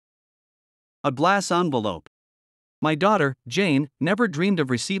A glass envelope. My daughter, Jane, never dreamed of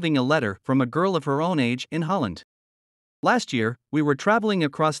receiving a letter from a girl of her own age in Holland. Last year, we were traveling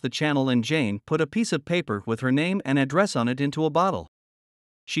across the channel and Jane put a piece of paper with her name and address on it into a bottle.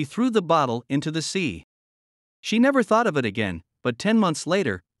 She threw the bottle into the sea. She never thought of it again, but 10 months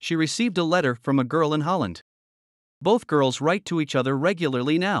later, she received a letter from a girl in Holland. Both girls write to each other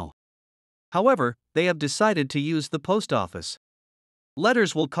regularly now. However, they have decided to use the post office.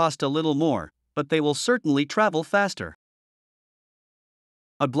 Letters will cost a little more, but they will certainly travel faster.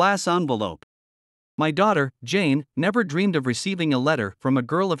 A glass envelope. My daughter, Jane, never dreamed of receiving a letter from a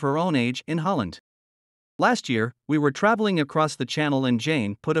girl of her own age in Holland. Last year, we were traveling across the channel and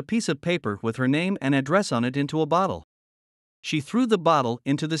Jane put a piece of paper with her name and address on it into a bottle. She threw the bottle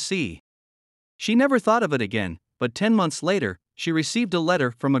into the sea. She never thought of it again, but 10 months later, she received a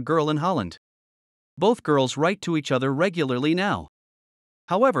letter from a girl in Holland. Both girls write to each other regularly now.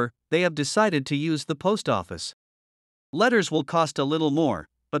 However, they have decided to use the post office. Letters will cost a little more,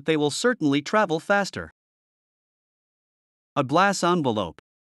 but they will certainly travel faster. A glass envelope.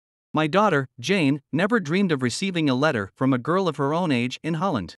 My daughter, Jane, never dreamed of receiving a letter from a girl of her own age in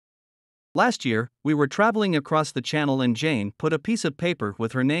Holland. Last year, we were traveling across the channel and Jane put a piece of paper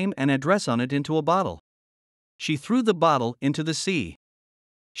with her name and address on it into a bottle. She threw the bottle into the sea.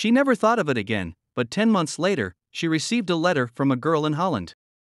 She never thought of it again, but 10 months later, she received a letter from a girl in Holland.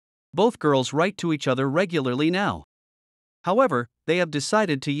 Both girls write to each other regularly now. However, they have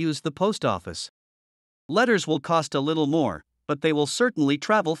decided to use the post office. Letters will cost a little more, but they will certainly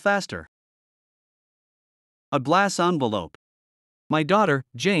travel faster. A glass envelope. My daughter,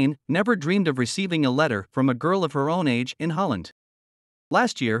 Jane, never dreamed of receiving a letter from a girl of her own age in Holland.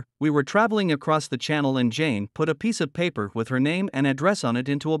 Last year, we were traveling across the channel and Jane put a piece of paper with her name and address on it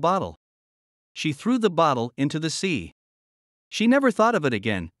into a bottle. She threw the bottle into the sea. She never thought of it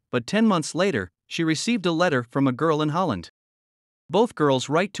again, but 10 months later, she received a letter from a girl in Holland. Both girls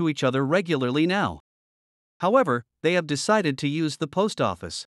write to each other regularly now. However, they have decided to use the post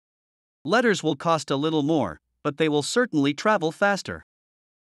office. Letters will cost a little more, but they will certainly travel faster.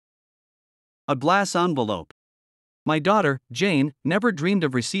 A glass envelope. My daughter, Jane, never dreamed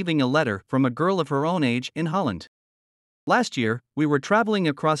of receiving a letter from a girl of her own age in Holland. Last year, we were traveling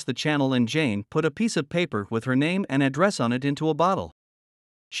across the channel and Jane put a piece of paper with her name and address on it into a bottle.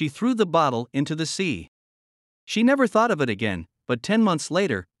 She threw the bottle into the sea. She never thought of it again, but 10 months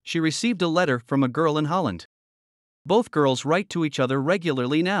later, she received a letter from a girl in Holland. Both girls write to each other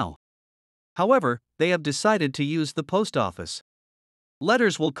regularly now. However, they have decided to use the post office.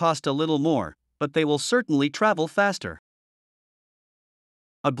 Letters will cost a little more, but they will certainly travel faster.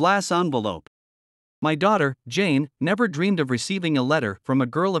 A glass envelope. My daughter, Jane, never dreamed of receiving a letter from a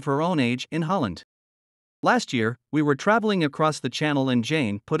girl of her own age in Holland. Last year, we were traveling across the channel and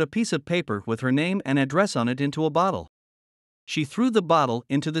Jane put a piece of paper with her name and address on it into a bottle. She threw the bottle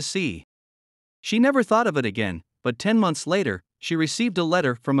into the sea. She never thought of it again, but 10 months later, she received a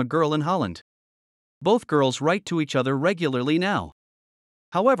letter from a girl in Holland. Both girls write to each other regularly now.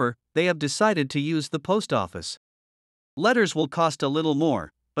 However, they have decided to use the post office. Letters will cost a little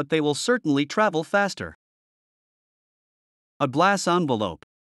more, but they will certainly travel faster. A glass envelope.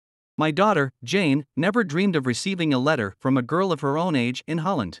 My daughter, Jane, never dreamed of receiving a letter from a girl of her own age in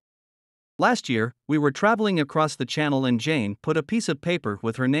Holland. Last year, we were traveling across the channel and Jane put a piece of paper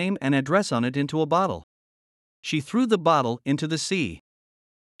with her name and address on it into a bottle. She threw the bottle into the sea.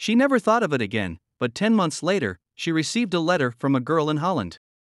 She never thought of it again, but 10 months later, she received a letter from a girl in Holland.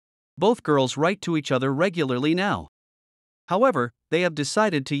 Both girls write to each other regularly now. However, they have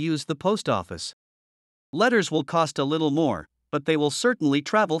decided to use the post office. Letters will cost a little more, but they will certainly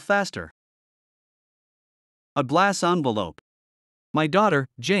travel faster. A glass envelope. My daughter,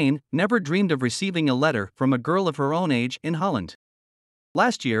 Jane, never dreamed of receiving a letter from a girl of her own age in Holland.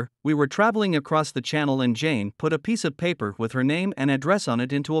 Last year, we were traveling across the channel and Jane put a piece of paper with her name and address on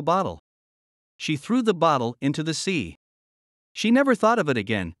it into a bottle. She threw the bottle into the sea. She never thought of it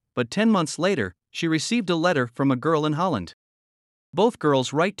again, but 10 months later, she received a letter from a girl in Holland. Both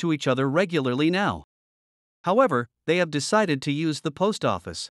girls write to each other regularly now. However, they have decided to use the post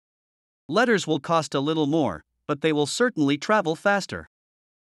office. Letters will cost a little more, but they will certainly travel faster.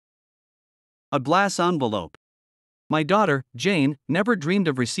 A glass envelope. My daughter, Jane, never dreamed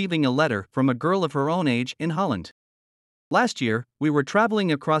of receiving a letter from a girl of her own age in Holland. Last year, we were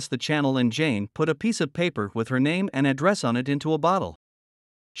traveling across the channel and Jane put a piece of paper with her name and address on it into a bottle.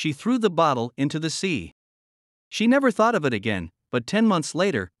 She threw the bottle into the sea. She never thought of it again, but 10 months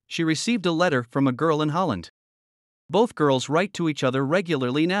later, she received a letter from a girl in Holland. Both girls write to each other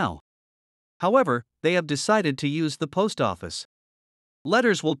regularly now. However, they have decided to use the post office.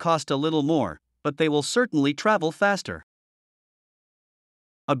 Letters will cost a little more, but they will certainly travel faster.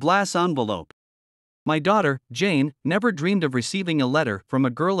 A glass envelope. My daughter, Jane, never dreamed of receiving a letter from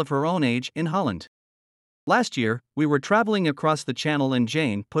a girl of her own age in Holland. Last year, we were traveling across the channel and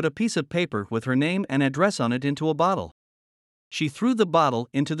Jane put a piece of paper with her name and address on it into a bottle. She threw the bottle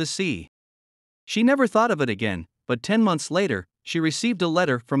into the sea. She never thought of it again, but 10 months later, she received a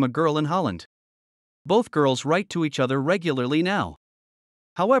letter from a girl in Holland. Both girls write to each other regularly now.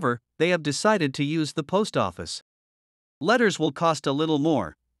 However, they have decided to use the post office. Letters will cost a little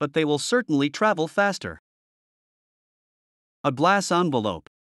more, but they will certainly travel faster. A glass envelope.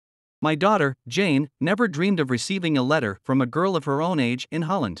 My daughter, Jane, never dreamed of receiving a letter from a girl of her own age in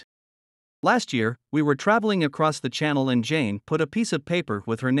Holland. Last year, we were traveling across the channel and Jane put a piece of paper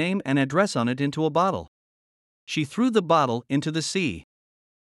with her name and address on it into a bottle. She threw the bottle into the sea.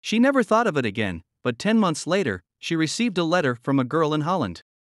 She never thought of it again, but 10 months later, she received a letter from a girl in Holland.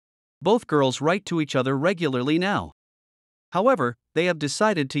 Both girls write to each other regularly now. However, they have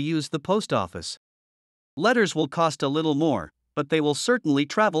decided to use the post office. Letters will cost a little more, but they will certainly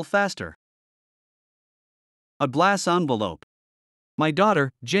travel faster. A glass envelope. My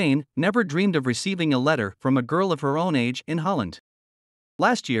daughter, Jane, never dreamed of receiving a letter from a girl of her own age in Holland.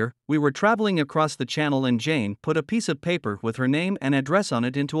 Last year, we were traveling across the channel and Jane put a piece of paper with her name and address on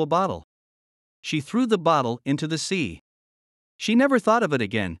it into a bottle. She threw the bottle into the sea. She never thought of it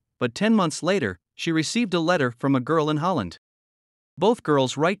again, but 10 months later, she received a letter from a girl in Holland. Both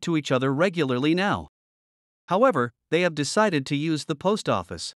girls write to each other regularly now. However, they have decided to use the post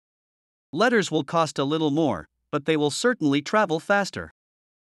office. Letters will cost a little more, but they will certainly travel faster.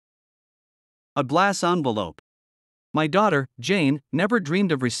 A glass envelope. My daughter, Jane, never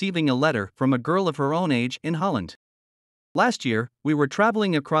dreamed of receiving a letter from a girl of her own age in Holland. Last year, we were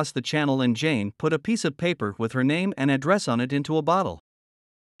traveling across the channel and Jane put a piece of paper with her name and address on it into a bottle.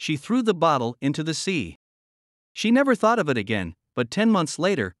 She threw the bottle into the sea. She never thought of it again, but 10 months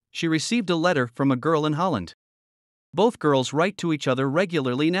later, she received a letter from a girl in Holland. Both girls write to each other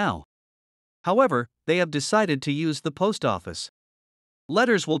regularly now. However, they have decided to use the post office.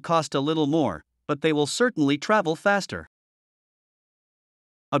 Letters will cost a little more, but they will certainly travel faster.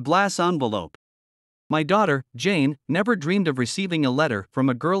 A glass envelope. My daughter, Jane, never dreamed of receiving a letter from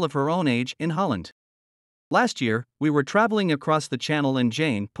a girl of her own age in Holland. Last year, we were traveling across the channel and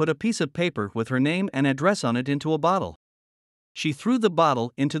Jane put a piece of paper with her name and address on it into a bottle. She threw the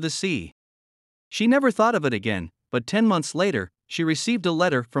bottle into the sea. She never thought of it again, but 10 months later, she received a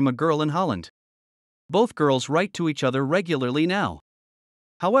letter from a girl in Holland. Both girls write to each other regularly now.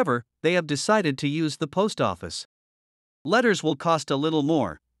 However, they have decided to use the post office. Letters will cost a little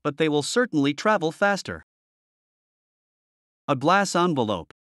more, but they will certainly travel faster. A glass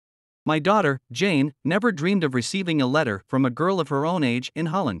envelope. My daughter, Jane, never dreamed of receiving a letter from a girl of her own age in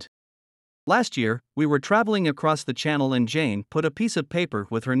Holland. Last year, we were traveling across the channel and Jane put a piece of paper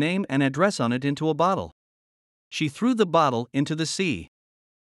with her name and address on it into a bottle. She threw the bottle into the sea.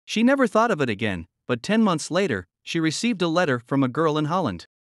 She never thought of it again, but 10 months later, she received a letter from a girl in Holland.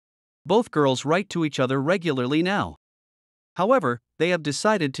 Both girls write to each other regularly now. However, they have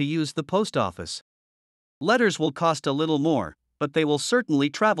decided to use the post office. Letters will cost a little more, but they will certainly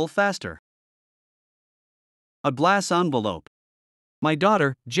travel faster. A glass envelope. My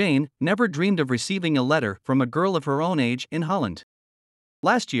daughter, Jane, never dreamed of receiving a letter from a girl of her own age in Holland.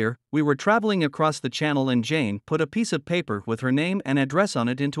 Last year, we were traveling across the channel and Jane put a piece of paper with her name and address on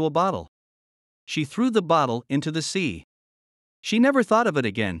it into a bottle. She threw the bottle into the sea. She never thought of it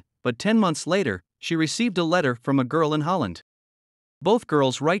again, but 10 months later, she received a letter from a girl in Holland. Both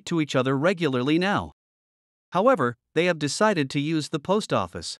girls write to each other regularly now. However, they have decided to use the post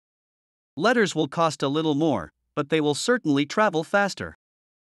office. Letters will cost a little more, but they will certainly travel faster.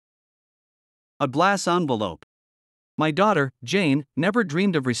 A glass envelope. My daughter, Jane, never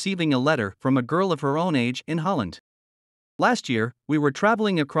dreamed of receiving a letter from a girl of her own age in Holland. Last year, we were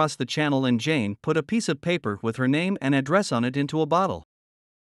traveling across the channel and Jane put a piece of paper with her name and address on it into a bottle.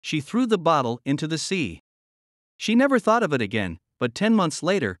 She threw the bottle into the sea. She never thought of it again, but 10 months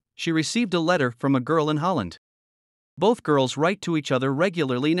later, she received a letter from a girl in Holland. Both girls write to each other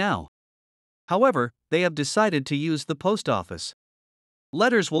regularly now. However, they have decided to use the post office.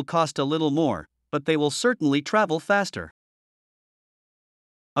 Letters will cost a little more, but they will certainly travel faster.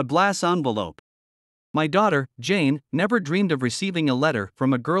 A glass envelope. My daughter, Jane, never dreamed of receiving a letter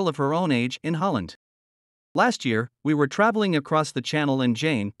from a girl of her own age in Holland. Last year, we were traveling across the channel and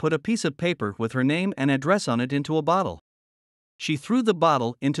Jane put a piece of paper with her name and address on it into a bottle. She threw the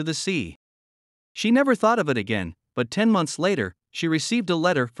bottle into the sea. She never thought of it again, but 10 months later, she received a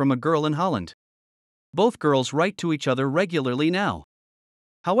letter from a girl in Holland. Both girls write to each other regularly now.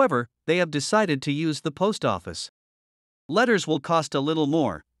 However, they have decided to use the post office. Letters will cost a little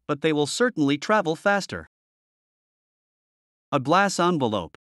more, but they will certainly travel faster. A glass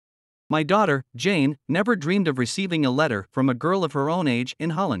envelope. My daughter, Jane, never dreamed of receiving a letter from a girl of her own age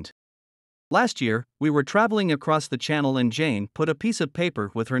in Holland. Last year, we were traveling across the channel and Jane put a piece of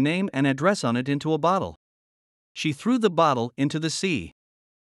paper with her name and address on it into a bottle. She threw the bottle into the sea.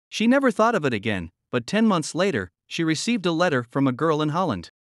 She never thought of it again, but 10 months later, she received a letter from a girl in Holland.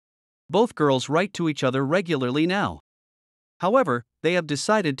 Both girls write to each other regularly now. However, they have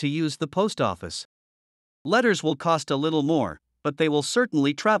decided to use the post office. Letters will cost a little more, but they will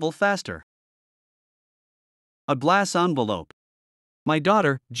certainly travel faster. A glass envelope. My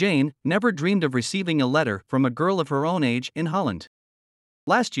daughter, Jane, never dreamed of receiving a letter from a girl of her own age in Holland.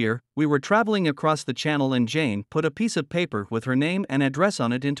 Last year, we were traveling across the channel and Jane put a piece of paper with her name and address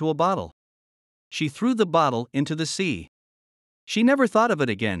on it into a bottle. She threw the bottle into the sea. She never thought of it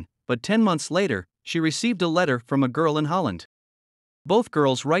again, but 10 months later, she received a letter from a girl in Holland. Both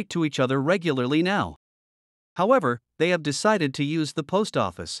girls write to each other regularly now. However, they have decided to use the post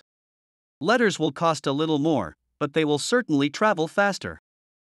office. Letters will cost a little more, but they will certainly travel faster.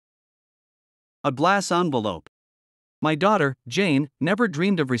 A glass envelope. My daughter, Jane, never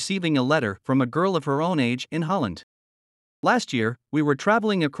dreamed of receiving a letter from a girl of her own age in Holland. Last year, we were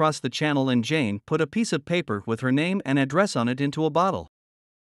traveling across the channel and Jane put a piece of paper with her name and address on it into a bottle.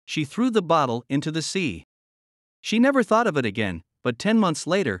 She threw the bottle into the sea. She never thought of it again, but 10 months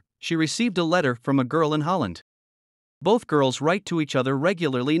later, she received a letter from a girl in Holland. Both girls write to each other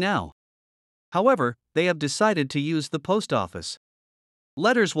regularly now. However, they have decided to use the post office.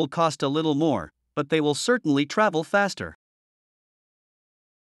 Letters will cost a little more, but they will certainly travel faster.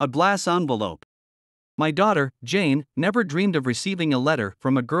 A glass envelope. My daughter, Jane, never dreamed of receiving a letter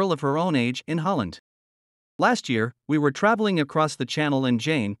from a girl of her own age in Holland. Last year, we were traveling across the channel and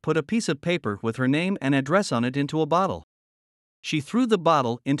Jane put a piece of paper with her name and address on it into a bottle. She threw the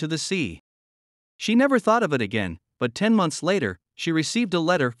bottle into the sea. She never thought of it again, but 10 months later, she received a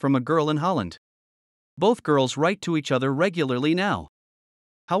letter from a girl in Holland. Both girls write to each other regularly now.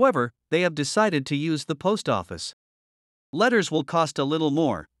 However, they have decided to use the post office. Letters will cost a little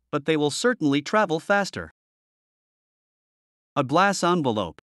more, but they will certainly travel faster. A glass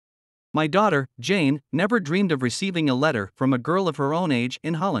envelope. My daughter, Jane, never dreamed of receiving a letter from a girl of her own age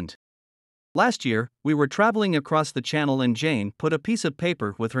in Holland. Last year, we were traveling across the channel and Jane put a piece of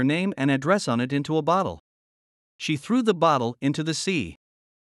paper with her name and address on it into a bottle. She threw the bottle into the sea.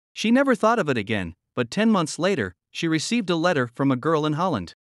 She never thought of it again, but 10 months later, she received a letter from a girl in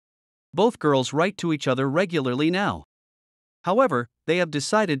Holland. Both girls write to each other regularly now. However, they have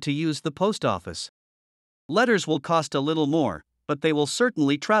decided to use the post office. Letters will cost a little more, but they will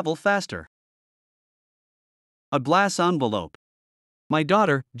certainly travel faster. A glass envelope. My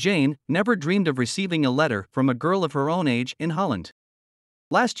daughter, Jane, never dreamed of receiving a letter from a girl of her own age in Holland.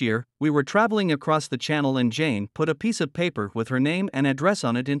 Last year, we were traveling across the channel and Jane put a piece of paper with her name and address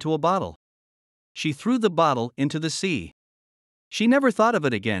on it into a bottle. She threw the bottle into the sea. She never thought of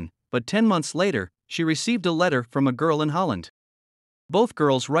it again, but 10 months later, she received a letter from a girl in Holland. Both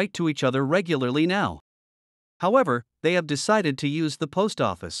girls write to each other regularly now. However, they have decided to use the post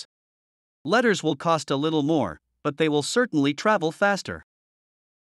office. Letters will cost a little more, but they will certainly travel faster.